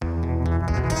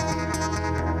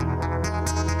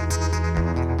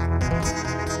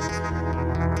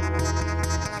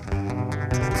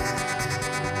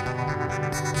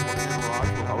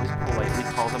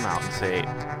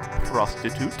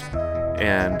prostitute,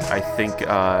 and I think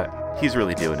he's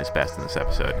really doing his best in this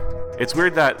episode. It's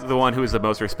weird that the one who is the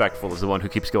most respectful is the one who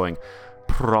keeps going,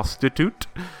 prostitute.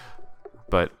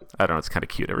 But I don't know, it's kind of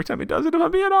cute every time he does it. If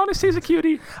I'm being honest, he's a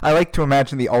cutie. I like to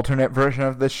imagine the alternate version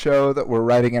of this show that we're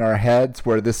writing in our heads,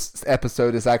 where this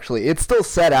episode is actually, it's still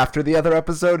set after the other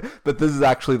episode, but this is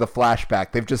actually the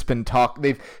flashback. They've just been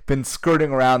they've been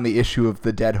skirting around the issue of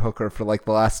the dead hooker for like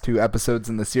the last 2 episodes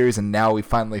in the series, and now we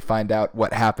finally find out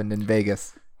what happened in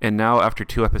Vegas. And now, after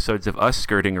 2 episodes of us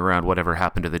skirting around whatever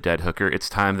happened to the dead hooker, it's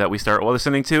time that we start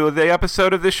listening to the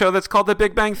episode of this show that's called The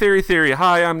Big Bang Theory.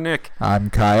 Hi, I'm Nick.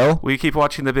 I'm Kyle. We keep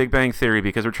watching The Big Bang Theory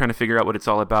because we're trying to figure out what it's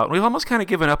all about. We've almost kind of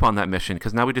given up on that mission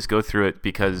because now we just go through it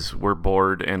because we're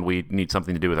bored and we need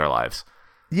something to do with our lives.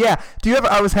 Yeah.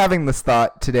 I was having this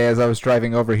thought today as I was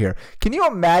driving over here. Can you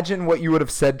imagine what you would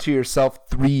have said to yourself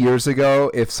 3 years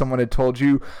ago if someone had told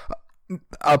you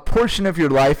a portion of your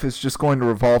life is just going to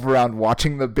revolve around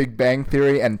watching The Big Bang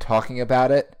Theory and talking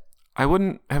about it? I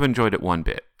wouldn't have enjoyed it one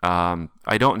bit.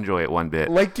 I don't enjoy it one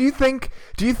bit. Like, do you think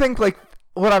like,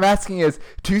 what I'm asking is,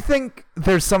 do you think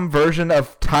there's some version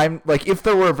of time, like if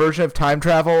there were a version of time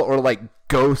travel or like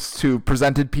ghosts who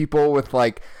presented people with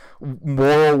like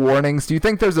moral warnings, do you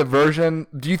think there's a version,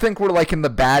 do you think we're like in the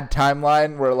bad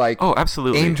timeline where like, oh,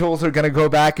 absolutely, angels are going to go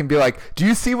back and be like, do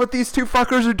you see what these 2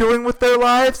 fuckers are doing with their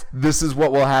lives? This is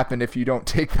what will happen if you don't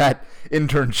take that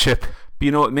internship.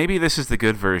 You know what, maybe this is the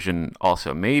good version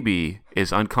also. Maybe,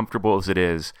 as uncomfortable as it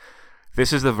is,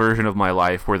 this is the version of my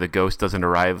life where the ghost doesn't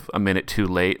arrive a minute too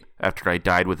late after I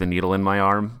died with a needle in my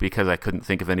arm because I couldn't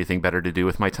think of anything better to do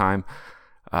with my time.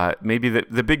 Maybe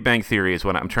the Big Bang Theory is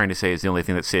what I'm trying to say is the only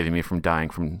thing that's saving me from dying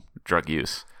from drug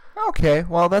use. Okay,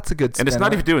 well, that's a good spin. And it's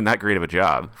not even doing that great of a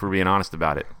job, for being honest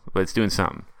about it, but it's doing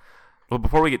something. Well,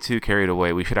 before we get too carried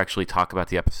away, we should actually talk about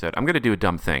the episode. I'm going to do a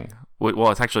dumb thing.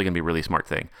 Well, it's actually going to be a really smart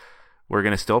thing. We're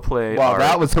going to still play... Wow,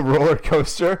 that was a roller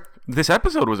coaster. This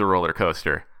episode was a roller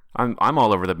coaster. I'm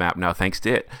all over the map now, thanks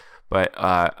to it. But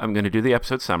I'm going to do the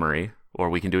episode summary, or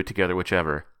we can do it together,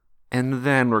 whichever. And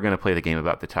then we're going to play the game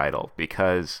about the title,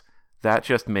 because that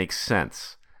just makes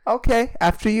sense. Okay,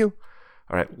 after you.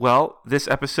 All right, well, this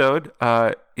episode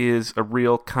is a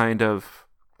real kind of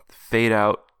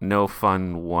fade-out,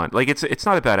 no-fun one. Like, it's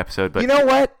not a bad episode, but... You know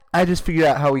what? I just figured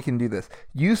out how we can do this.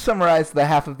 You summarize the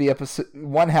half of the episode,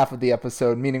 one half of the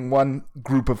episode, meaning one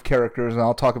group of characters, and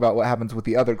I'll talk about what happens with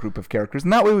the other group of characters,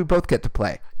 and that way we both get to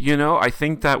play. You know, I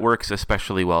think that works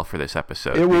especially well for this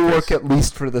episode. It will work at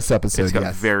least for this episode, It's got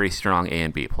yes. very strong A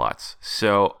and B plots.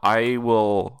 So I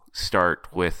will start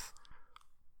with...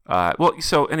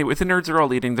 so anyway, the nerds are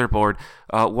all eating, they're bored.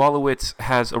 Wolowitz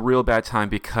has a real bad time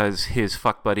because his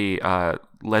fuck buddy,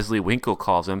 Leslie Winkle,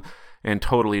 calls him and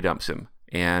totally dumps him.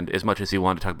 And as much as he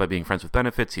wanted to talk about being friends with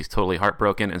benefits, he's totally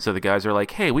heartbroken. And so the guys are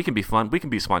like, hey, we can be fun. We can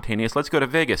be spontaneous. Let's go to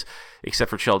Vegas. Except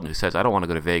for Sheldon, who says, I don't want to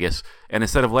go to Vegas. And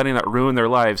instead of letting that ruin their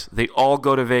lives, they all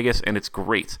go to Vegas, and it's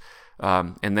great.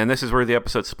 And then this is where the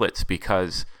episode splits,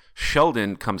 because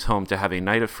Sheldon comes home to have a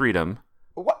night of freedom.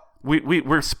 What?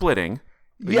 We're splitting.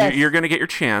 Yes. You're going to get your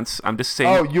chance. I'm just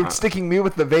saying. Oh, you're sticking me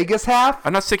with the Vegas half?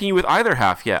 I'm not sticking you with either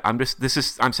half yet. I'm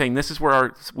saying this is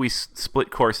where we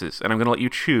split courses, and I'm going to let you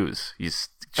choose.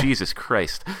 Jesus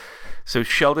Christ. So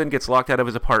Sheldon gets locked out of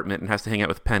his apartment and has to hang out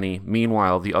with Penny.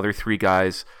 Meanwhile, the other 3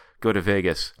 guys go to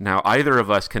Vegas. Now, either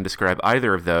of us can describe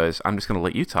either of those. I'm just going to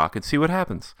let you talk and see what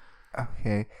happens.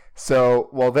 Okay. So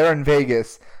while they're in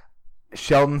Vegas,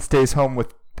 Sheldon stays home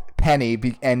with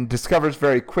Penny and discovers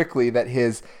very quickly that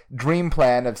his dream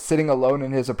plan of sitting alone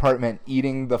in his apartment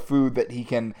eating the food that he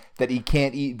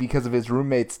can't eat because of his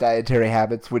roommate's dietary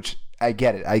habits, which I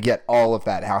get it. I get all of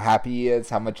that. How happy he is,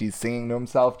 how much he's singing to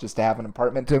himself just to have an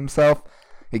apartment to himself.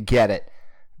 I get it.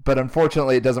 But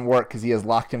unfortunately it doesn't work because he has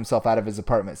locked himself out of his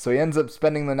apartment. So he ends up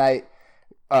spending the night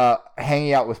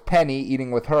hanging out with Penny,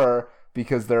 eating with her,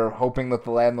 because they're hoping that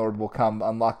the landlord will come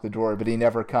unlock the door, but he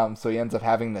never comes, so he ends up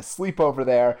having to sleep over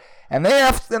there. And they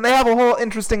have a whole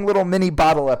interesting little mini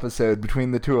bottle episode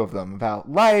between the 2 of them about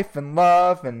life and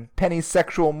love and Penny's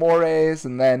sexual mores,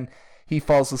 and then he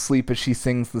falls asleep as she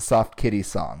sings the Soft Kitty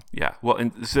song. Yeah, well,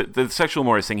 and so the sexual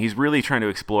mores thing, he's really trying to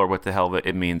explore what the hell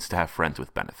it means to have friends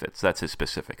with benefits. That's his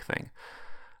specific thing.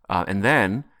 And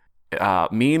then,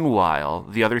 meanwhile,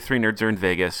 the other 3 nerds are in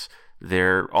Vegas.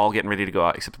 They're all getting ready to go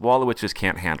out, except Wolowitz just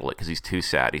can't handle it because he's too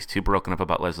sad. He's too broken up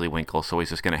about Leslie Winkle, so he's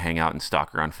just going to hang out and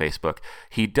stalk her on Facebook.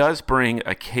 He does bring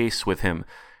a case with him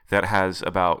that has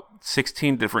about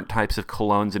 16 different types of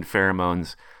colognes and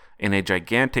pheromones in a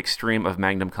gigantic stream of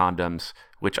Magnum condoms,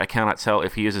 which I cannot tell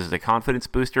if he uses as a confidence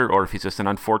booster or if he's just an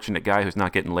unfortunate guy who's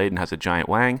not getting laid and has a giant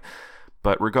wang.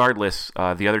 But regardless,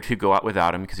 the other 2 go out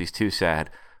without him because he's too sad.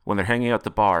 when they're hanging out at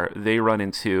the bar, they run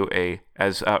into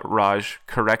as Raj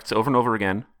corrects over and over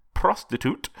again,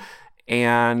 prostitute,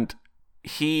 and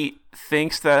he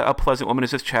thinks that a pleasant woman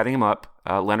is just chatting him up.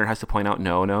 Leonard has to point out,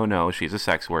 no, she's a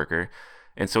sex worker.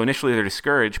 And so initially they're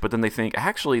discouraged, but then they think,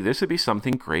 actually, this would be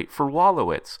something great for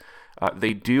Wolowitz.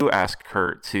 They do ask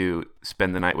her to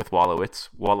spend the night with Wolowitz.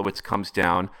 Wolowitz comes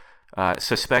down,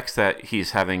 suspects that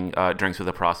he's having drinks with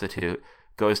a prostitute,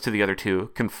 goes to the other two,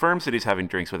 confirms that he's having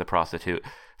drinks with a prostitute,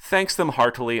 thanks them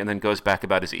heartily, and then goes back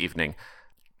about his evening.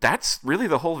 That's really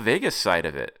the whole Vegas side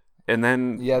of it. And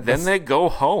then they go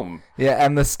home. Yeah,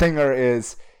 and the stinger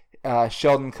is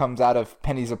Sheldon comes out of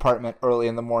Penny's apartment early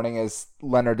in the morning as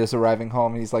Leonard is arriving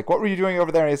home. And he's like, what were you doing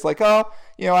over there? And he's like, I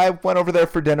went over there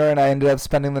for dinner and I ended up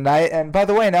spending the night. And by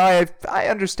the way, now I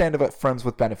understand what friends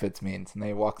with benefits means. And then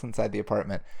he walks inside the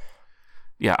apartment.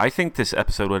 Yeah, I think this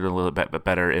episode would have been a little bit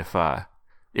better if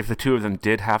the two of them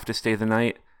did have to stay the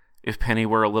night. If Penny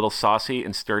were a little saucy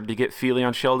and started to get feely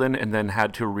on Sheldon and then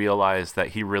had to realize that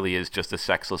he really is just a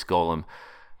sexless golem.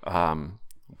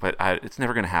 But it's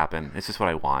never going to happen. It's just what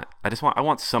I want. I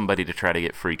want somebody to try to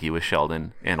get freaky with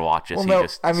Sheldon and watch as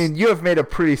you have made a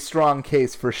pretty strong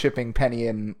case for shipping Penny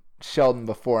and Sheldon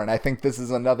before, and I think this is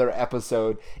another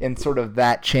episode in sort of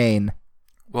that chain.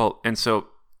 Well, and so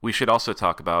we should also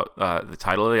talk about the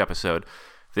title of the episode.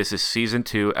 This is Season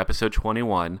 2, Episode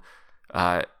 21.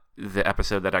 The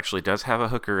episode that actually does have a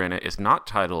hooker in it is not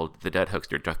titled The Dead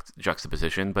Hookster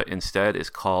Juxtaposition, but instead is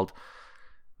called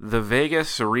The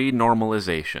Vegas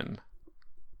Renormalization.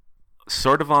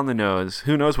 Sort of on the nose.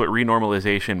 Who knows what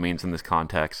renormalization means in this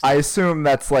context? I assume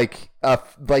that's this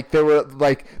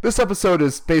episode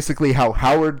is basically how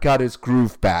Howard got his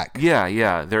groove back.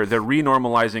 Yeah. They're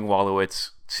renormalizing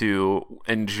Wolowitz to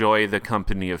enjoy the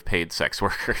company of paid sex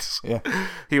workers. Yeah.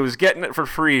 He was getting it for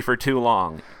free for too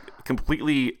long.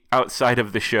 Completely outside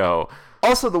of the show.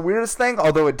 Also, the weirdest thing,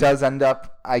 although it does end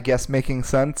up, I guess, making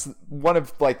sense, one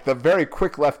of the very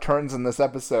quick left turns in this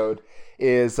episode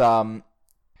is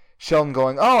Sheldon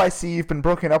going, oh, I see you've been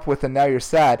broken up with and now you're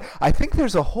sad. I think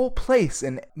there's a whole place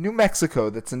in New Mexico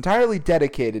that's entirely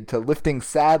dedicated to lifting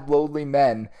sad, lonely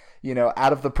men,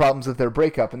 out of the problems of their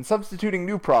breakup and substituting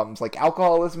new problems like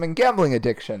alcoholism and gambling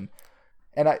addiction.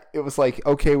 And it was like,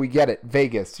 okay, we get it.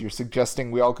 Vegas. You're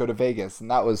suggesting we all go to Vegas.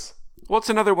 And that was... Well, it's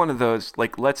another one of those,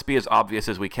 let's be as obvious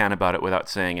as we can about it without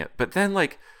saying it. But then,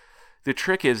 the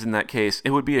trick is, in that case,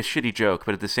 it would be a shitty joke,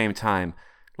 but at the same time,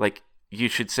 you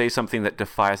should say something that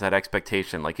defies that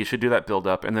expectation. You should do that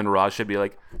build-up, and then Raj should be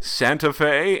like, Santa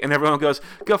Fe? And everyone goes,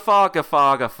 guffaw,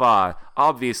 guffaw, guffaw.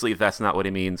 Obviously, that's not what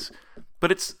he means.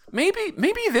 But it's maybe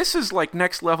this is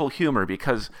next level humor,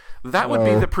 because that would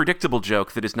be the predictable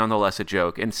joke that is nonetheless a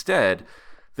joke. Instead,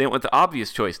 they went with the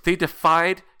obvious choice. They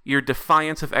defied your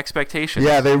defiance of expectations.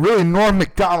 Yeah, they really Norm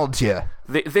McDonald's you.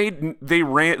 They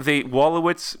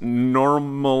Wolowitz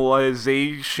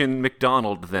normalization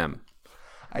McDonald them.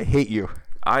 I hate you.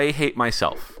 I hate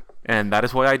myself, and that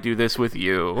is why I do this with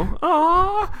you.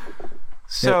 Aww.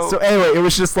 So anyway, it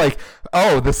was just we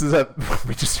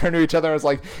just turned to each other and was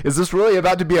like, is this really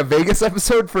about to be a Vegas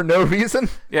episode for no reason?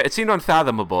 Yeah, it seemed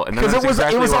unfathomable. And because it was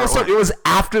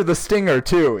after the stinger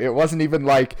too. It wasn't even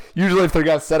usually if they're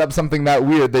going to set up something that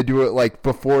weird, they do it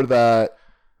before the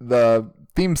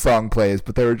theme song plays,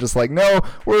 but they were just no,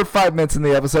 we're 5 minutes in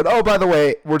the episode. Oh, by the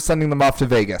way, we're sending them off to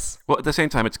Vegas. Well, at the same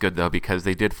time, it's good, though, because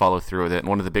they did follow through with it. And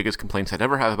one of the biggest complaints I'd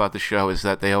ever have about the show is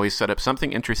that they always set up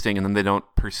something interesting and then they don't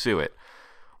pursue it.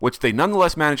 Which they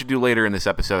nonetheless managed to do later in this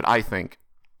episode, I think.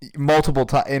 In multiple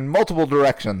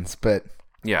directions, but...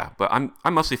 Yeah, but I'm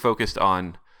mostly focused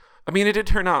on... I mean, it did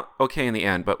turn out okay in the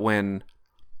end, but when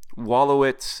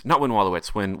Raj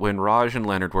and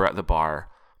Leonard were at the bar,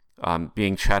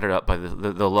 being chatted up by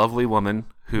the lovely woman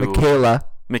who...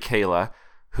 Michaela,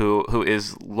 who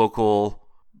is local,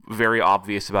 very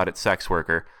obvious about it, sex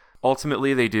worker.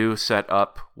 Ultimately, they do set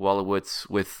up Wolowitz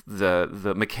with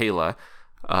the Michaela...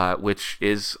 which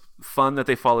is fun that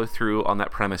they follow through on that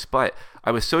premise. But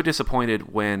I was so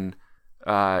disappointed when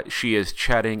she is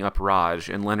chatting up Raj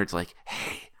and Leonard's like,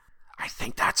 hey, I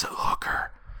think that's a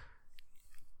hooker.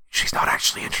 She's not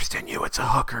actually interested in you. It's a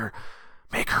hooker.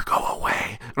 Make her go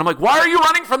away. And I'm like, why are you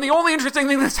running from the only interesting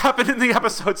thing that's happened in the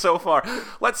episode so far?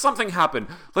 Let something happen.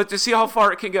 Let's just see how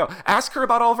far it can go. Ask her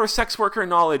about all of her sex worker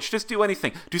knowledge. Just do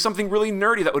anything. Do something really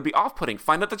nerdy that would be off-putting.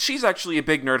 Find out that she's actually a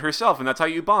big nerd herself, and that's how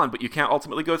you bond, but you can't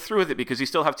ultimately go through with it because you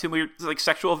still have too many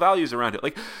sexual values around it.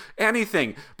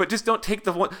 Anything. But just don't take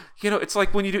the one... it's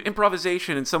like when you do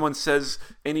improvisation and someone says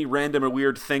any random or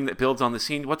weird thing that builds on the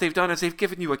scene, what they've done is they've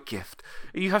given you a gift.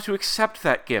 You have to accept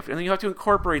that gift, and then you have to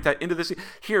incorporate that into the scene.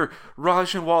 here,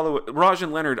 Raj and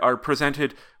Leonard are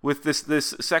presented with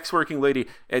this sex working lady,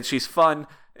 and she's fun,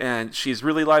 and she's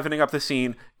really livening up the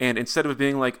scene. And instead of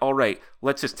being like, all right,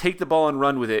 let's just take the ball and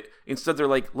run with it, instead they're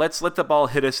like, let's let the ball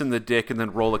hit us in the dick and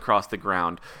then roll across the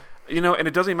ground. And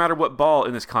it doesn't matter what ball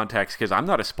in this context, because I'm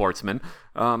not a sportsman.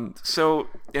 So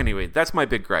anyway, that's my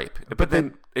big gripe. But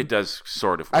then it does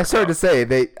sort of. I started to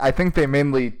say I think they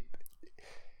mainly.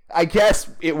 I guess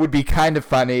it would be kind of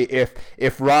funny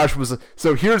if Raj was.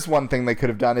 So here's one thing they could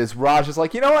have done: is Raj is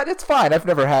like, you know what, it's fine. I've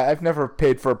never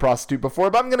paid for a prostitute before,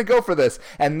 but I'm gonna go for this.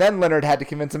 And then Leonard had to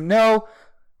convince him, no,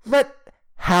 let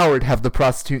Howard have the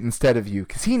prostitute instead of you,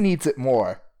 because he needs it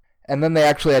more. And then they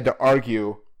actually had to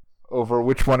argue over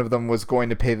which one of them was going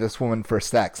to pay this woman for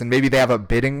sex, and maybe they have a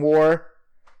bidding war,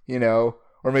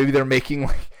 or maybe they're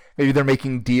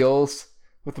making deals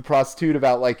with the prostitute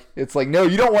about it's like, no,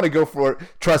 you don't want to go for it.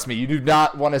 Trust me, you do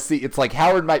not want to see. It's like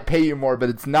Howard might pay you more, but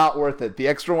it's not worth it. The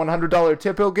extra $100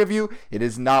 tip he'll give you, it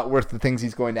is not worth the things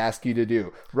he's going to ask you to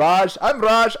do. Raj,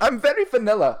 I'm very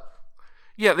vanilla.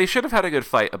 Yeah, they should have had a good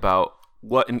fight about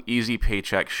what an easy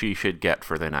paycheck she should get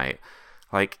for the night.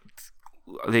 Like,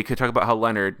 they could talk about how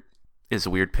Leonard is a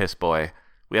weird piss boy.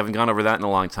 We haven't gone over that in a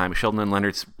long time. Sheldon and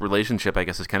Leonard's relationship, I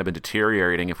guess, has kind of been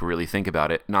deteriorating if we really think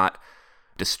about it. Not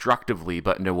destructively,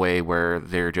 but in a way where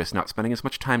they're just not spending as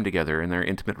much time together in their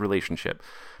intimate relationship.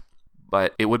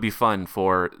 But it would be fun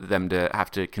for them to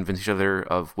have to convince each other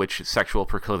of which sexual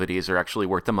proclivities are actually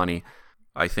worth the money,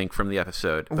 I think, from the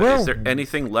episode. But is there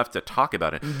anything left to talk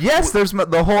about it? Yes, there's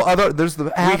the whole other... There's the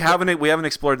we haven't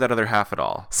explored that other half at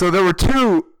all. So there were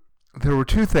two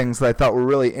things that I thought were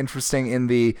really interesting in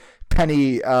the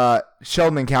Penny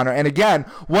Sheldon encounter, and again,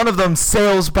 one of them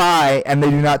sails by and they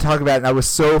do not talk about it, and I was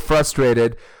so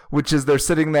frustrated, which is they're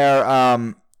sitting there,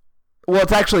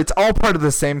 it's all part of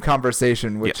the same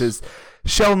conversation, which is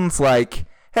Sheldon's like,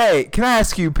 hey, can I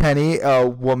ask you, Penny, a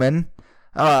woman,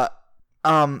 how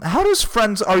does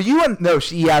friends,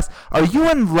 he asked, are you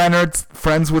and Leonard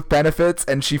friends with benefits?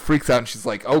 And she freaks out and she's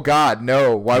like, oh God,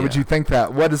 no, why would you think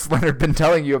that? What has Leonard been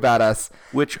telling you about us?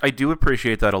 Which I do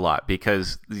appreciate that a lot,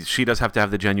 because she does have to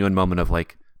have the genuine moment of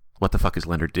like, what the fuck is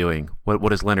Leonard doing?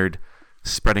 What is Leonard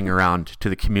spreading around to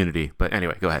the community? But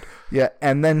anyway, go ahead. Yeah,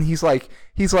 and then he's like,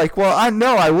 well, I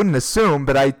know, I wouldn't assume,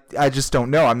 but I just don't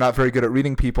know. I'm not very good at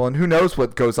reading people, and who knows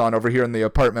what goes on over here in the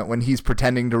apartment when he's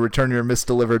pretending to return your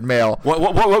misdelivered mail. What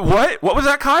was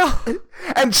that, Kyle?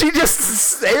 And she just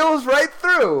sails right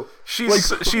through. She's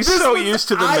so used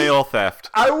to the mail theft.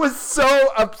 I was so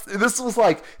this was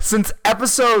like since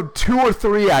episode 2 or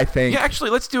 3, I think. Yeah, actually,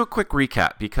 let's do a quick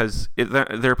recap, because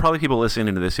there are probably people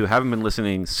listening to this who haven't been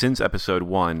listening since episode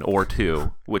 1 or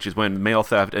 2, which is when mail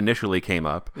theft initially came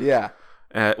up. Yeah.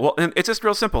 And it's just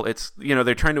real simple. It's,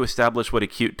 they're trying to establish what a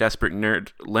cute, desperate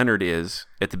nerd Leonard is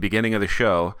at the beginning of the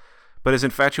show, but his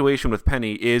infatuation with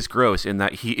Penny is gross in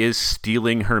that he is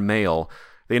stealing her mail.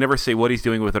 They never say what he's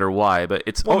doing with it or why, but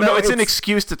it's an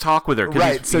excuse to talk with her.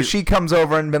 Right, so she comes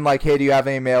over and been like, hey, do you have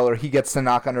any mail? Or he gets to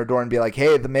knock on her door and be like,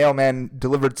 hey, the mailman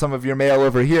delivered some of your mail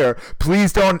over here.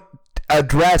 Please don't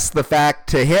address the fact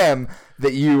to him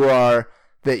that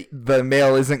that the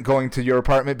mail isn't going to your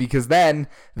apartment, because then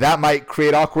that might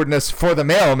create awkwardness for the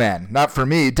mailman, not for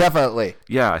me, definitely.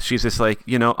 Yeah, she's just like,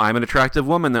 I'm an attractive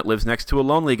woman that lives next to a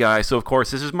lonely guy, so of course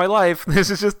this is my life.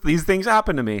 This is just, these things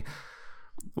happen to me.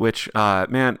 Which,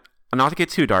 man, not to get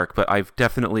too dark, but I've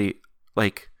definitely,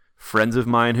 friends of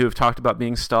mine who have talked about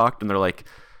being stalked, and they're like,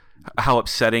 how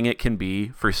upsetting it can be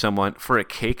for a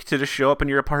cake to just show up in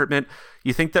your apartment.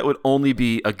 You think that would only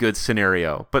be a good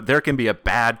scenario, but there can be a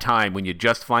bad time when you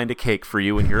just find a cake for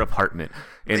you in your apartment.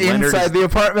 And inside the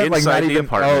apartment? Inside the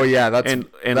apartment. Oh, yeah, that's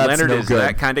Leonard no is good.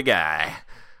 that kind of guy.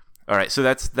 All right, so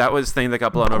that was the thing that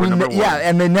got blown over number 1. Yeah,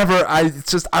 and they never.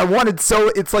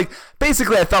 It's like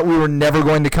basically I thought we were never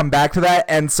going to come back to that,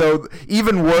 and so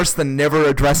even worse than never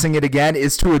addressing it again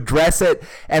is to address it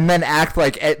and then act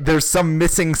like there's some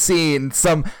missing scene,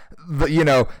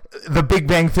 the Big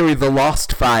Bang Theory, The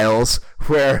Lost Files,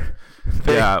 where.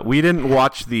 We didn't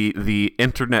watch the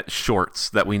internet shorts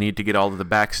that we need to get all of the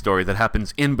backstory that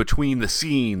happens in between the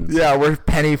scenes. Yeah, where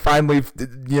Penny finally,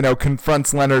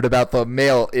 confronts Leonard about the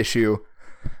mail issue,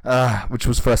 which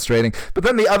was frustrating. But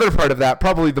then the other part of that,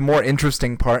 probably the more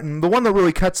interesting part, and the one that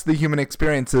really cuts the human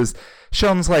experience, is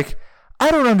Sheldon's like, I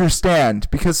don't understand,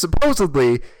 because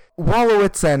supposedly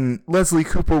Wolowitz and Leslie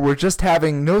Cooper were just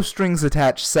having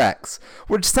no-strings-attached sex,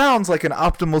 which sounds like an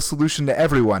optimal solution to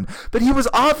everyone, but he was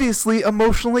obviously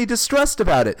emotionally distressed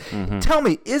about it. Mm-hmm. Tell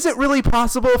me, is it really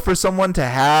possible for someone to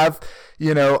have,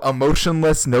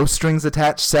 emotionless,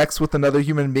 no-strings-attached sex with another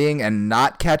human being and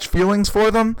not catch feelings for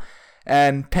them?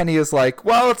 And Penny is like,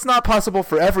 well, it's not possible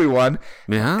for everyone.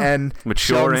 Yeah. And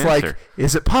mature Sheldon's answer. like,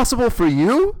 is it possible for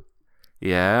you?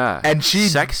 Yeah. And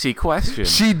sexy question.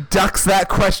 She ducks that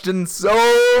question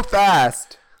so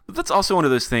fast. But that's also one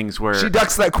of those things where She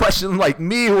ducks that question like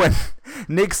me when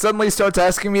Nick suddenly starts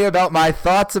asking me about my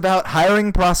thoughts about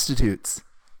hiring prostitutes.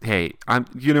 Hey,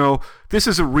 this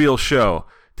is a real show.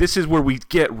 This is where we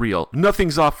get real.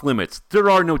 Nothing's off limits. There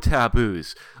are no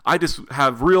taboos. I just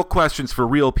have real questions for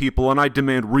real people, and I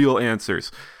demand real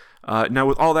answers. Now,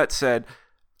 with all that said,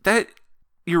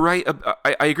 you're right.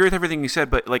 I agree with everything you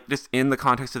said, but like just in the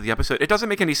context of the episode, it doesn't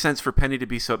make any sense for Penny to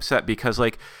be so upset because,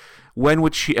 like, when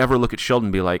would she ever look at Sheldon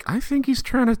and be like, "I think he's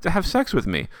trying to have sex with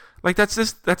me"? Like that's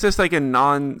just like a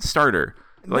non-starter.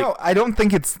 Like, no, I don't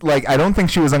think it's like, I don't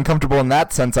think she was uncomfortable in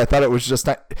that sense. I thought it was just,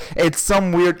 it's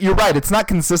some weird, you're right, it's not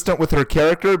consistent with her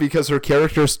character because her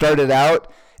character started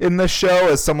out in the show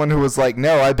as someone who was like,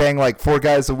 no, I bang like 4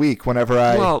 guys a week whenever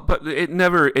I... Well, but it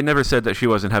never said that she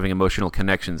wasn't having emotional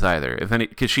connections either. If any,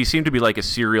 because she seemed to be like a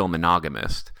serial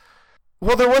monogamist.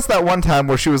 Well, there was that one time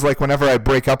where she was like, whenever I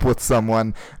break up with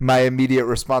someone, my immediate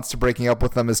response to breaking up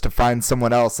with them is to find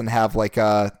someone else and have like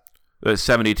a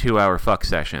 72-hour fuck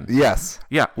session. Yes.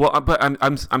 Yeah. Well, but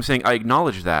I'm saying I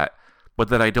acknowledge that, but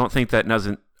that I don't think that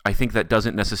doesn't. I think that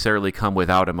doesn't necessarily come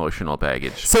without emotional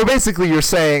baggage. So basically, you're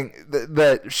saying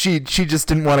that she just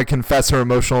didn't want to confess her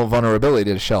emotional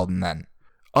vulnerability to Sheldon then.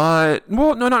 Well,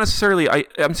 no, not necessarily.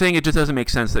 I'm saying it just doesn't make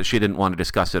sense that she didn't want to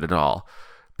discuss it at all.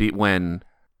 When,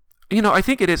 I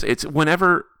think it's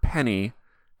whenever Penny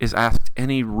is asked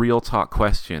any real talk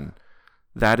question,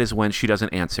 that is when she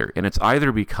doesn't answer. And it's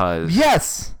either because...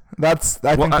 Yes! I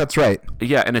think that's right.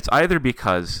 Yeah, and it's either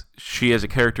because she as a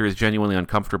character is genuinely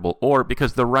uncomfortable or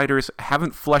because the writers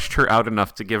haven't fleshed her out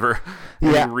enough to give her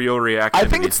any real reaction. I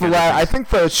think it's the latter. I think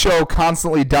the show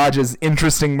constantly dodges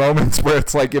interesting moments where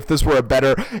it's like, if this were a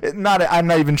better... I'm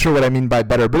not even sure what I mean by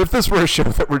better, but if this were a show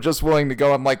that were just willing to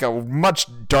go on like a much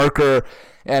darker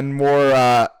and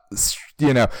more...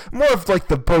 more of like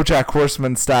the BoJack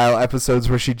Horseman style episodes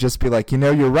where she'd just be like,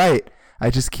 you're right.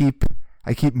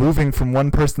 I keep moving from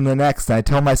one person to the next, and I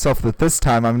tell myself that this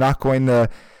time I'm not going to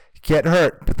get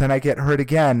hurt, but then I get hurt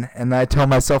again, and then I tell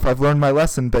myself I've learned my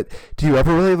lesson, but do you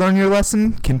ever really learn your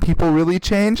lesson? Can people really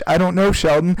change? I don't know,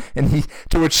 Sheldon. And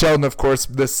to which Sheldon, of course,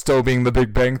 this still being the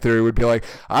Big Bang Theory, would be like,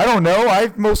 I don't know,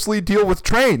 I mostly deal with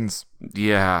trains.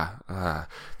 Yeah.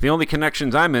 The only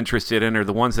connections I'm interested in are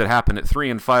the ones that happen at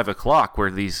 3 and 5 o'clock, where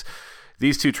these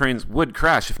two trains would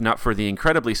crash if not for the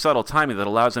incredibly subtle timing that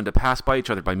allows them to pass by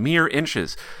each other by mere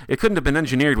inches. It couldn't have been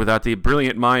engineered without the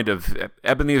brilliant mind of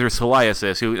Ebenezer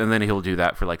Scoliasis, and then he'll do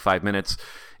that for like 5 minutes,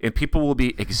 and people will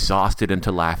be exhausted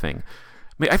into laughing.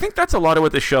 I think that's a lot of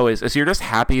what the show is you're just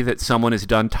happy that someone is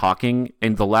done talking,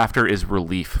 and the laughter is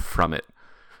relief from it.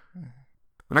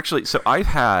 And actually, so I've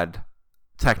had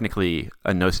technically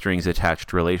a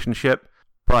no-strings-attached relationship,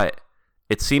 but...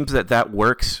 it seems that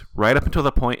works right up until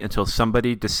the point until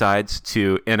somebody decides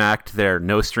to enact their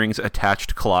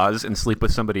no-strings-attached clause and sleep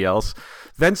with somebody else.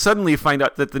 Then suddenly you find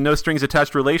out that the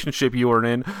no-strings-attached relationship you were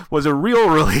in was a real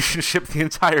relationship the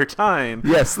entire time.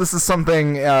 Yes, this is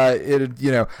something,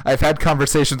 I've had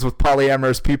conversations with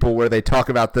polyamorous people where they talk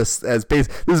about this as this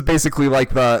is basically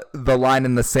like the line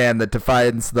in the sand that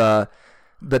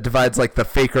divides like the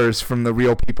fakers from the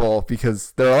real people,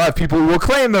 because there are a lot of people who will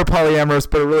claim they're polyamorous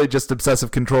but are really just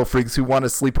obsessive control freaks who want to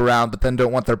sleep around but then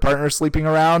don't want their partner sleeping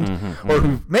around, or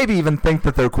who maybe even think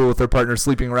that they're cool with their partner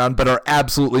sleeping around but are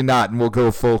absolutely not and will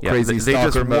go full crazy they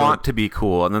stalker just mode. Want to be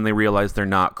cool and then they realize they're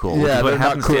not cool, which is what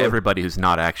happens to everybody who's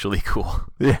not actually cool.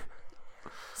 Yeah.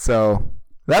 So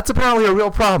that's apparently a real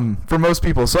problem for most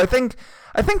people. So I think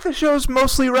the show's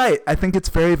mostly right. I think it's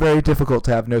very, very difficult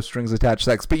to have no strings attached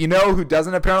sex. But you know who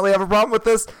doesn't apparently have a problem with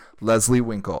this? Leslie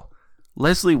Winkle.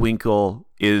 Leslie Winkle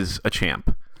is a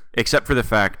champ, except for the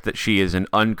fact that she is an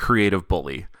uncreative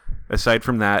bully. Aside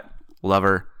from that, love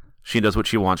her. She knows what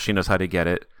she wants. She knows how to get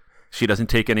it. She doesn't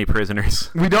take any prisoners.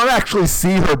 We don't actually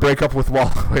see her break up with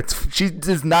Wolowitz. She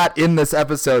is not in this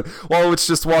episode. Wolowitz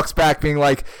just walks back being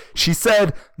like, she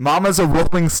said, Mama's a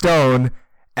rolling stone,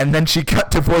 and then she cut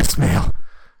to voicemail.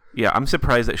 Yeah, I'm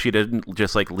surprised that she didn't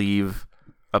just like leave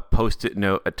a post-it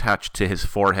note attached to his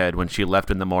forehead when she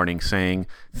left in the morning saying,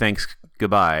 thanks,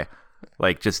 goodbye.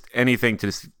 Like just anything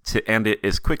to end it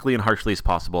as quickly and harshly as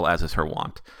possible, as is her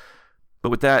wont. But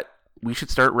with that, we should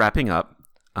start wrapping up.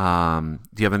 Do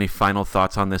you have any final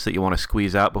thoughts on this that you want to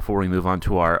squeeze out before we move on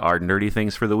to our nerdy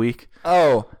things for the week?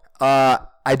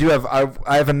 I do have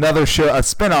I have another show, a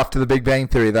spinoff to The Big Bang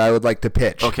Theory that I would like to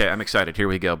pitch. Okay, I'm excited. Here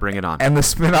we go. Bring it on. And the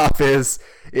spinoff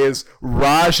is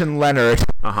Raj and Leonard,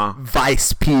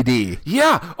 Vice PD.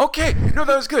 Yeah. Okay. No,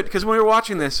 that was good because when we were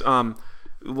watching this,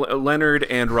 Leonard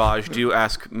and Raj do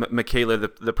ask Michaela,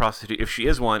 the prostitute, if she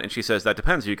is one, and she says that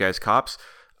depends. Are you guys cops?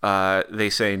 They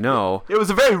say no. It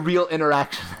was a very real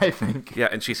interaction, I think. Yeah,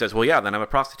 and she says, well, yeah, then I'm a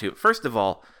prostitute. First of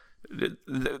all,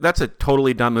 that's a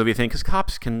totally dumb movie thing because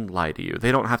cops can lie to you. They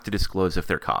don't have to disclose if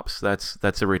they're cops.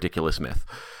 That's a ridiculous myth.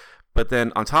 But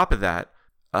then on top of that,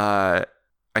 I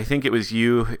think it was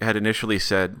you had initially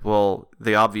said, well,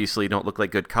 they obviously don't look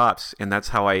like good cops. And that's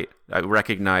how I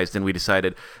recognized and we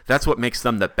decided that's what makes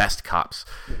them the best cops.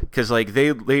 Because like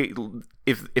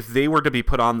if they were to be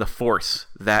put on the force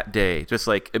that day, just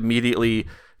like immediately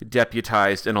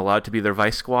deputized and allowed to be their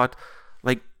vice squad,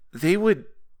 like they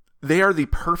are the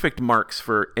perfect marks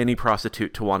for any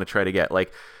prostitute to want to try to get.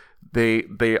 Like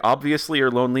they obviously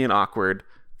are lonely and awkward.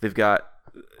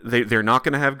 They're not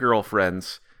going to have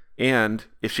girlfriends. And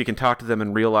if she can talk to them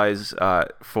and realize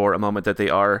for a moment that they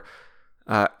are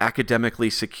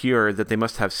academically secure, that they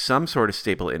must have some sort of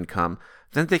stable income,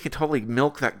 then they could totally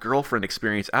milk that girlfriend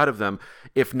experience out of them,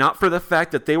 if not for the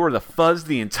fact that they were the fuzz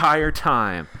the entire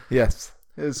time. Yes,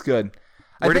 it was good.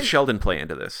 Where did Sheldon play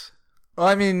into this? Well,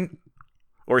 I mean...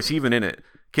 Or is he even in it?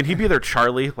 Can he be their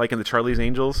Charlie, like in the Charlie's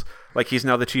Angels? Like he's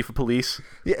now the chief of police?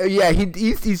 Yeah,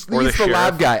 he's the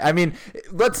lab guy. I mean,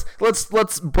 let's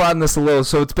broaden this a little.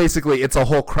 So it's a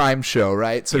whole crime show,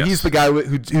 right? So he's the guy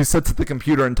who sits at the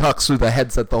computer and talks through the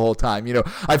headset the whole time. You know,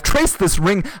 I've traced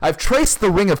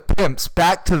the ring of pimps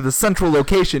back to the central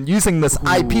location using this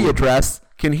IP address.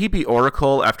 Can he be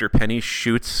Oracle after Penny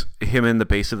shoots him in the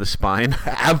base of the spine?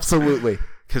 Absolutely.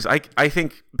 Because I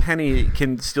think Penny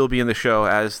can still be in the show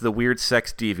as the weird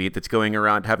sex deviant that's going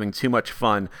around having too much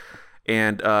fun.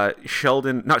 And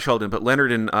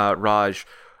Leonard and Raj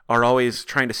are always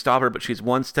trying to stop her, but she's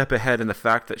one step ahead in the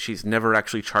fact that she's never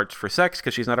actually charged for sex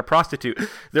because she's not a prostitute.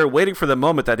 They're waiting for the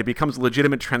moment that it becomes a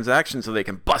legitimate transaction so they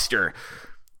can bust her.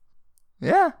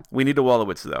 Yeah. We need a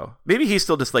Wolowitz, though. Maybe he's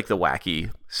still just like the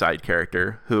wacky side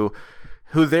character who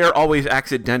they're always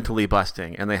accidentally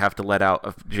busting, and they have to let out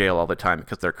of jail all the time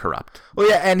because they're corrupt. Well,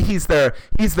 yeah, and he's their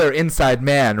inside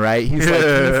man, right? He's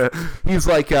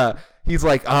like,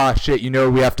 shit,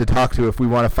 we have to talk to if we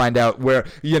want to find out where,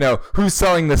 who's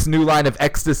selling this new line of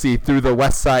ecstasy through the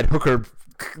West Side Hooker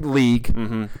League.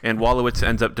 Mm-hmm. And Wolowitz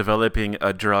ends up developing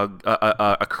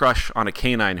a crush on a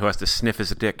canine who has to sniff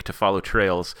his dick to follow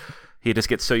trails. He just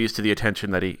gets so used to the attention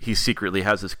that he secretly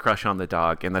has this crush on the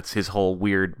dog, and that's his whole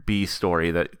weird B story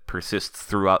that persists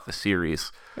throughout the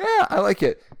series. Yeah, I like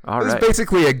it. This is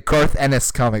basically a Garth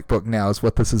Ennis comic book now is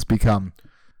what this has become.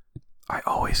 I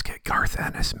always get Garth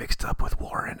Ennis mixed up with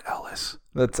Warren Ellis.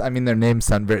 Their names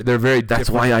sound they're very That's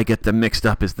different. why I get them mixed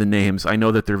up is the names. I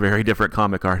know that they're very different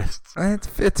comic artists.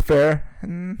 It's fair.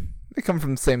 They come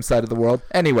from the same side of the world.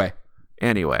 Anyway.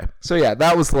 So yeah,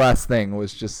 that was the last thing,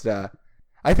 was just...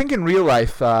 I think in real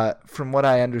life, from what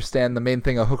I understand, the main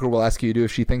thing a hooker will ask you to do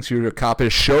if she thinks you're a cop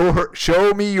is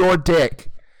show me your dick,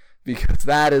 because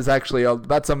that is actually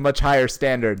that's a much higher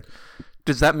standard.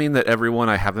 Does that mean that everyone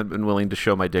I haven't been willing to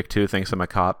show my dick to thinks I'm a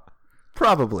cop?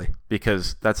 Probably.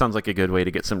 Because that sounds like a good way to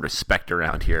get some respect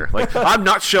around here. Like, I'm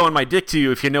not showing my dick to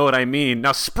you if you know what I mean.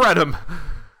 Now spread them.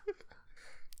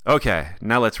 Okay,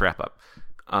 now let's wrap up.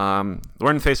 We're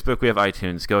on Facebook. We have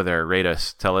iTunes. Go there. Rate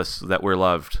us. Tell us that we're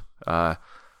loved.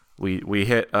 We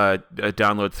hit a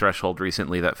download threshold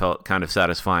recently that felt kind of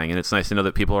satisfying, and it's nice to know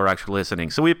that people are actually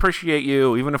listening. So we appreciate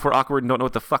you, even if we're awkward and don't know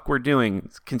what the fuck we're doing.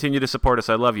 Continue to support us.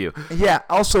 I love you. Yeah.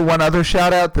 Also, one other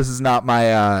shout out. This is not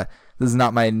my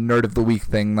nerd of the week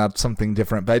thing. That's something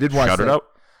different. But I did want to shout it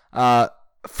out.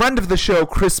 Friend of the show,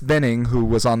 Chris Benning, who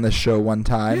was on this show one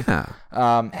time,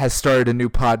 has started a new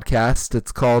podcast.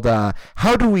 It's called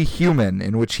How Do We Human,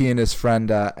 in which he and his friend,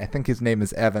 I think his name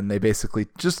is Evan,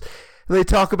 they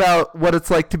talk about what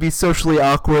it's like to be socially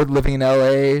awkward living in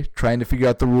LA, trying to figure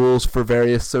out the rules for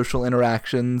various social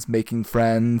interactions, making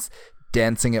friends,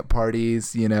 dancing at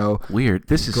parties, Weird.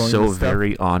 This is so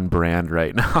very on brand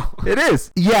right now. It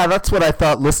is. Yeah, that's what I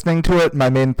thought listening to it. My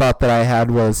main thought that I had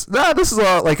was, this is a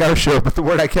lot like our show, but the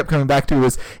word I kept coming back to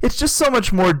was, it's just so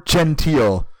much more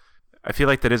genteel. I feel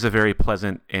like that is a very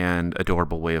pleasant and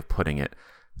adorable way of putting it.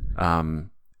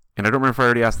 And I don't remember if I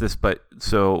already asked this, but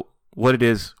so what it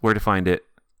is, where to find it.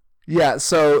 Yeah,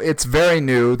 so it's very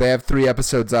new. They have 3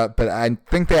 episodes up, but I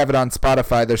think they have it on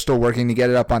Spotify. They're still working to get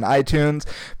it up on iTunes,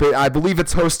 but I believe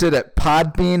it's hosted at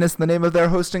Podbean is the name of their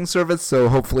hosting service. So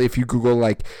hopefully if you Google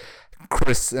like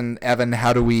Chris and Evan,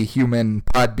 How Do We Human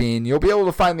Podbean, you'll be able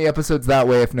to find the episodes that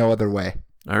way if no other way.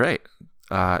 All right.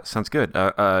 Sounds good.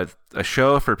 A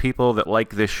show for people that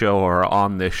like this show or are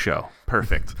on this show.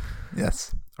 Perfect.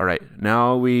 Yes. All right.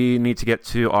 Now we need to get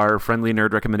to our friendly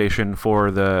nerd recommendation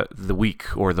for the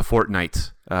week or the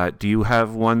fortnight. Do you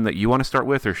have one that you want to start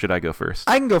with, or should I go first?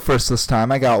 I can go first this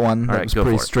time. I got one that was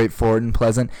pretty straightforward and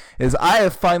pleasant. I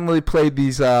have finally played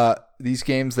these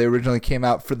games. They originally came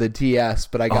out for the DS,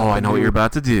 but I know what you're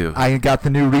about to do. I got the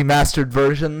new remastered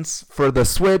versions for the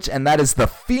Switch, and that is the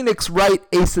Phoenix Wright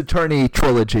Ace Attorney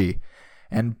trilogy.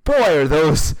 And boy,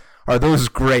 are those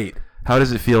great. How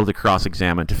does it feel to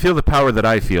cross-examine, to feel the power that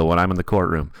I feel when I'm in the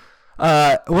courtroom?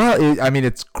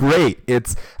 It's great.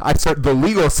 The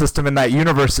legal system in that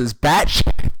universe is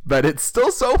batshit, but it's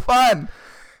still so fun.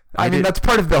 That's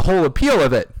part of the whole appeal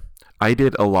of it. I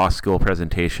did a law school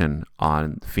presentation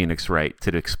on Phoenix Wright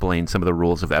to explain some of the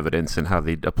rules of evidence and how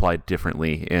they applied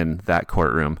differently in that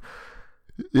courtroom.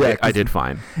 Yeah, I did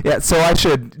fine. Yeah, so I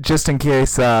should, just in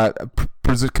case,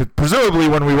 presumably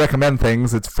when we recommend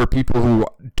things, it's for people who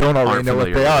don't already know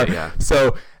what they are. Yeah.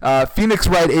 So Phoenix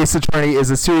Wright Ace Attorney is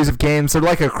a series of games. They're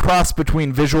like a cross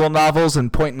between visual novels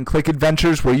and point-and-click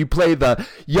adventures where you play the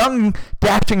young,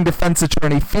 dashing defense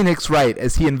attorney Phoenix Wright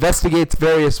as he investigates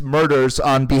various murders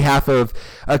on behalf of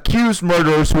accused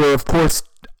murderers who are, of course,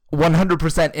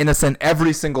 100% innocent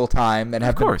every single time and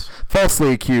have been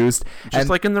falsely accused. Just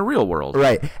like in the real world.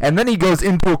 Right. And then he goes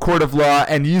into a court of law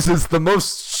and uses the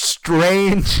most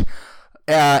strange,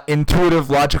 intuitive,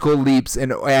 logical leaps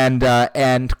and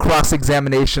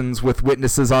cross-examinations with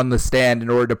witnesses on the stand in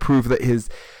order to prove that his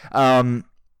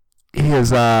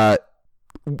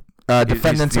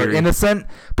defendants are innocent.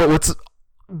 But what's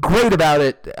great about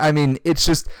it, it's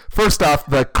just, first off,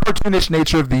 the cartoonish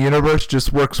nature of the universe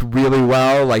just works really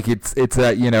well. Like it's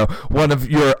one of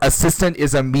your assistant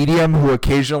is a medium who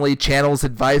occasionally channels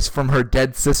advice from her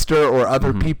dead sister or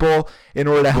other people in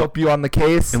order to help you on the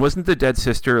case. And wasn't the dead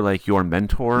sister like your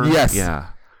mentor? Yes.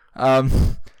 Yeah. There are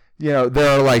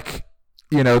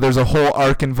there's a whole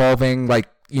arc involving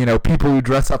people who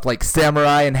dress up like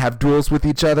samurai and have duels with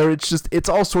each other. It's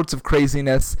all sorts of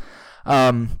craziness.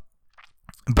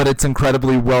 But it's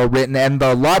incredibly well written, and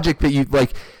the logic that you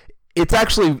like, it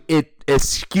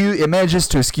manages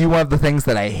to eschew one of the things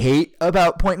that I hate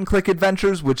about point and click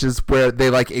adventures, which is where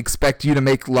they expect you to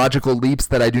make logical leaps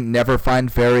that I do never find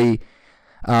very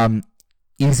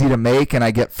easy to make, and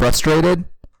I get frustrated.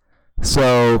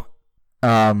 So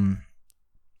so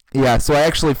I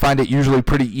actually find it usually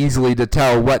pretty easily to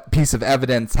tell what piece of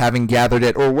evidence, having gathered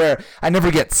it, or where I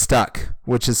never get stuck,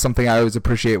 which is something I always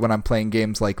appreciate when I'm playing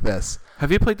games like this.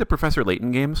 Have you played the Professor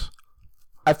Layton games?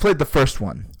 I've played the first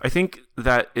one. I think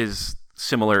that is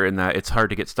similar in that it's hard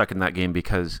to get stuck in that game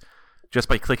because just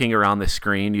by clicking around the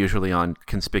screen, usually on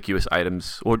conspicuous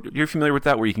items, or you're familiar with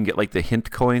that, where you can get the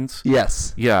hint coins?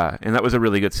 Yes. Yeah, and that was a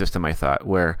really good system, I thought,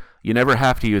 where you never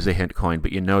have to use a hint coin,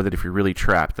 but you know that if you're really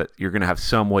trapped, that you're going to have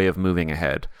some way of moving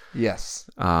ahead. Yes.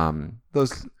 So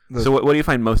what do you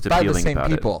find most appealing about it? By the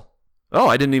same people. Oh,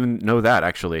 I didn't even know that,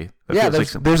 actually.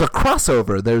 There's a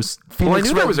crossover. There's Phoenix I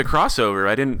knew there was a crossover.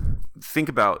 I didn't think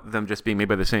about them just being made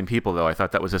by the same people, though. I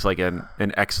thought that was just an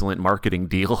excellent marketing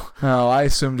deal. No, I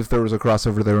assumed if there was a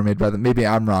crossover, they were made by them. Maybe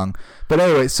I'm wrong. But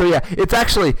anyway, so yeah, it's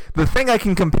actually the thing I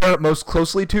can compare it most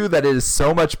closely to that is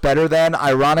so much better than,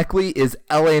 ironically, is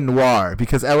L.A. Noire,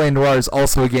 because L.A. Noire is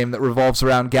also a game that revolves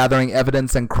around gathering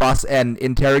evidence and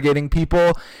interrogating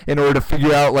people in order to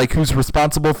figure out who's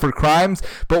responsible for crimes.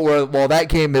 But while that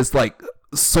game is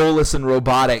soulless and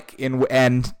robotic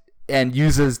and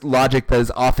uses logic that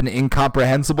is often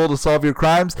incomprehensible to solve your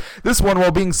crimes, this one,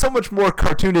 while being so much more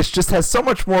cartoonish, just has so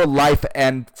much more life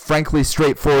and frankly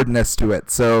straightforwardness to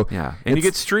it. So yeah, and you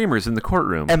get streamers in the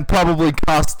courtroom, and probably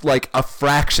cost a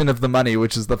fraction of the money,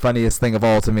 which is the funniest thing of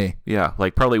all to me. Yeah,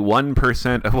 probably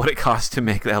 1% of what it costs to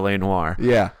make the L.A. Noire.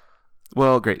 Yeah.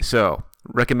 Well, great. So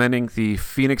recommending the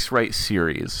Phoenix Wright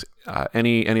series.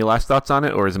 Any last thoughts on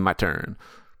it, or is it my turn?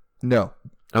 No.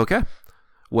 Okay.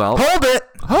 Well, hold it.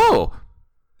 Oh,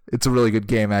 it's a really good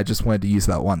game. I just wanted to use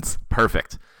that once.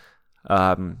 Perfect.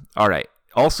 All right.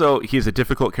 Also, he's a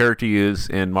difficult character to use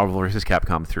in Marvel vs.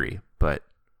 Capcom 3, but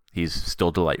he's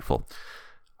still delightful.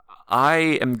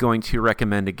 I am going to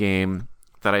recommend a game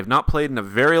that I've not played in a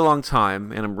very long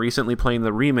time, and I'm recently playing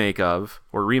the remake of,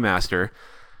 or remaster,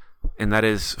 and that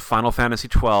is Final Fantasy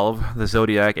XII, The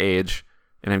Zodiac Age,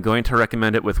 and I'm going to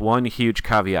recommend it with one huge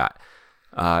caveat.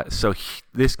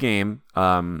 This game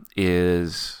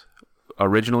is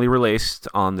originally released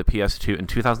on the PS2 in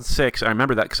 2006. I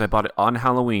remember that because I bought it on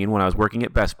Halloween when I was working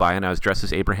at Best Buy and I was dressed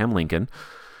as Abraham Lincoln.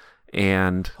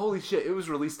 And holy shit, it was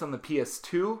released on the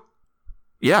PS2?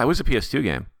 Yeah, it was a PS2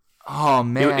 game. Oh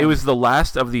man, It was the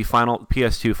last of the final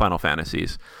PS2 Final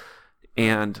Fantasies,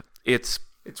 and it's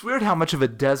weird how much of a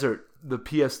desert the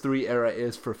PS3 era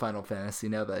is for Final Fantasy.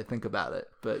 Now that I think about it,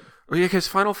 but because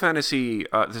Final Fantasy,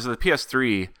 the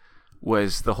PS3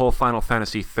 was the whole Final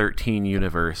Fantasy 13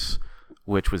 universe,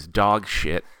 which was dog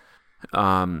shit.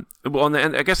 And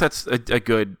I guess that's a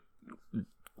good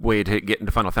way to get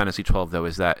into Final Fantasy 12, though,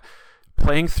 is that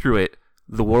playing through it,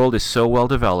 the world is so well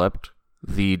developed,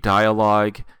 the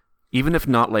dialogue, even if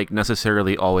not like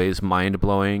necessarily always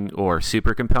mind-blowing or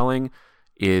super compelling,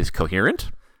 is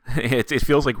coherent. It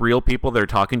feels like real people that are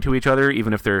talking to each other,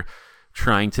 even if they're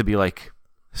trying to be like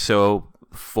so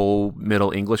full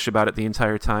Middle English about it the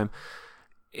entire time.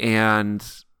 And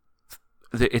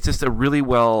it's just a really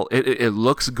well... It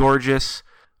looks gorgeous.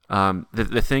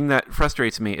 The thing that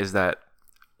frustrates me is that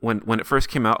when it first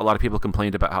came out, a lot of people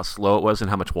complained about how slow it was and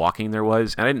how much walking there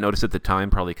was. And I didn't notice at the time,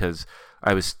 probably because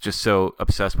I was just so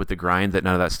obsessed with the grind that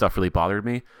none of that stuff really bothered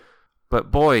me. But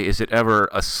boy, is it ever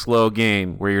a slow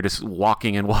game where you're just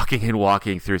walking and walking and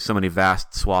walking through so many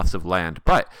vast swaths of land.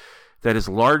 But that is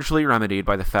largely remedied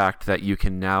by the fact that you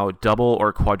can now double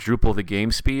or quadruple the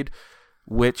game speed,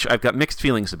 which I've got mixed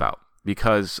feelings about.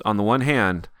 Because on the one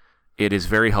hand, it is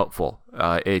very helpful.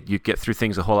 You get through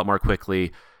things a whole lot more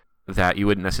quickly that you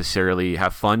wouldn't necessarily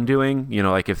have fun doing. You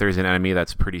know, like if there's an enemy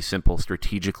that's pretty simple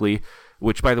strategically,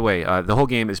 which, by the way, the whole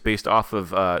game is based off of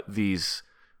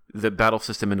the battle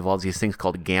system involves these things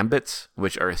called gambits,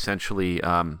 which are essentially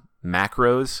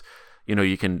macros. You know,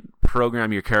 you can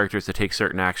program your characters to take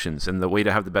certain actions, and the way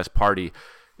to have the best party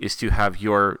is to have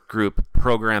your group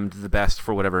programmed the best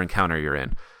for whatever encounter you're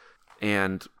in.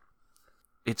 And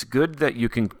it's good that you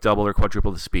can double or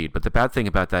quadruple the speed, but the bad thing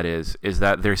about that is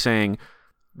that they're saying,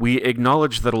 we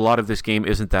acknowledge that a lot of this game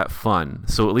isn't that fun,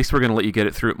 so at least we're going to let you get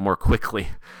it through it more quickly.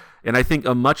 And I think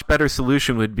a much better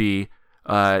solution would be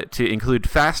to include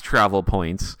fast travel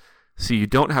points, so you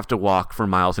don't have to walk for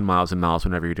miles and miles and miles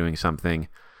whenever you're doing something,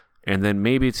 and then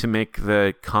maybe to make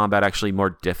the combat actually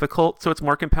more difficult so it's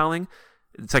more compelling.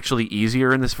 It's actually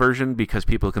easier in this version because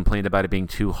people complained about it being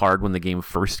too hard when the game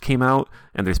first came out,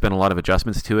 and there's been a lot of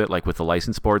adjustments to it, like with the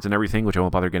license boards and everything, which I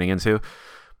won't bother getting into.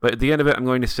 But at the end of it, I'm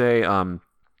going to say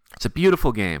it's a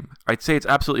beautiful game. I'd say it's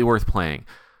absolutely worth playing.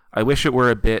 I wish it were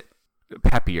a bit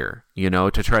peppier,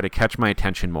 to try to catch my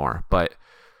attention more, but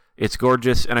it's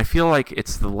gorgeous, and I feel like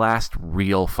it's the last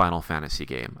real Final Fantasy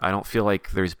game. I don't feel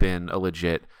like there's been a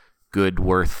legit good,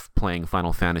 worth playing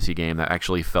Final Fantasy game that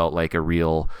actually felt like a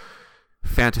real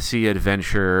fantasy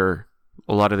adventure,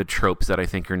 a lot of the tropes that I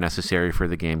think are necessary for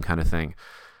the game kind of thing.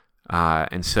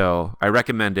 And so I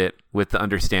recommend it with the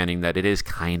understanding that it is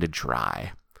kind of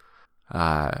dry.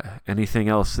 Anything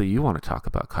else that you want to talk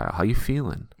about, Kyle? How you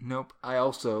feeling? Nope. I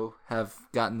also have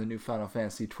gotten the new Final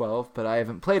Fantasy 12, but I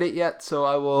haven't played it yet, so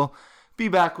I will be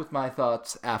back with my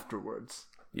thoughts afterwards.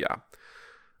 Yeah.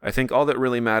 I think all that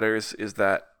really matters is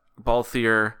that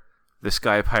Balthier, the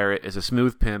Sky Pirate, is a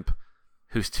smooth pimp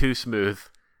who's too smooth,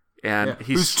 and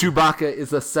whose Chewbacca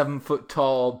is a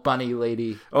 7-foot-tall bunny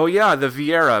lady. Oh yeah, the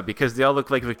Viera, because they all look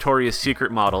like Victoria's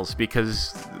Secret models,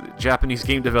 because Japanese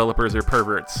game developers are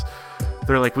perverts.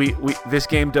 They're like, this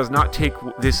game is not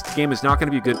going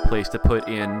to be a good place to put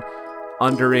in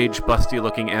underage,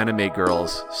 busty-looking anime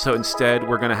girls. So instead,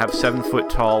 we're going to have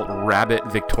 7-foot-tall rabbit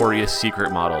Victoria's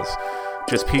Secret models.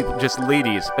 Just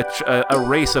ladies, a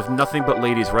race of nothing but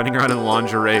ladies running around in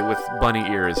lingerie with bunny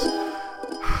ears.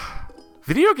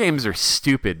 Video games are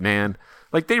stupid, man.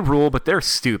 Like, they rule, but they're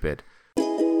stupid.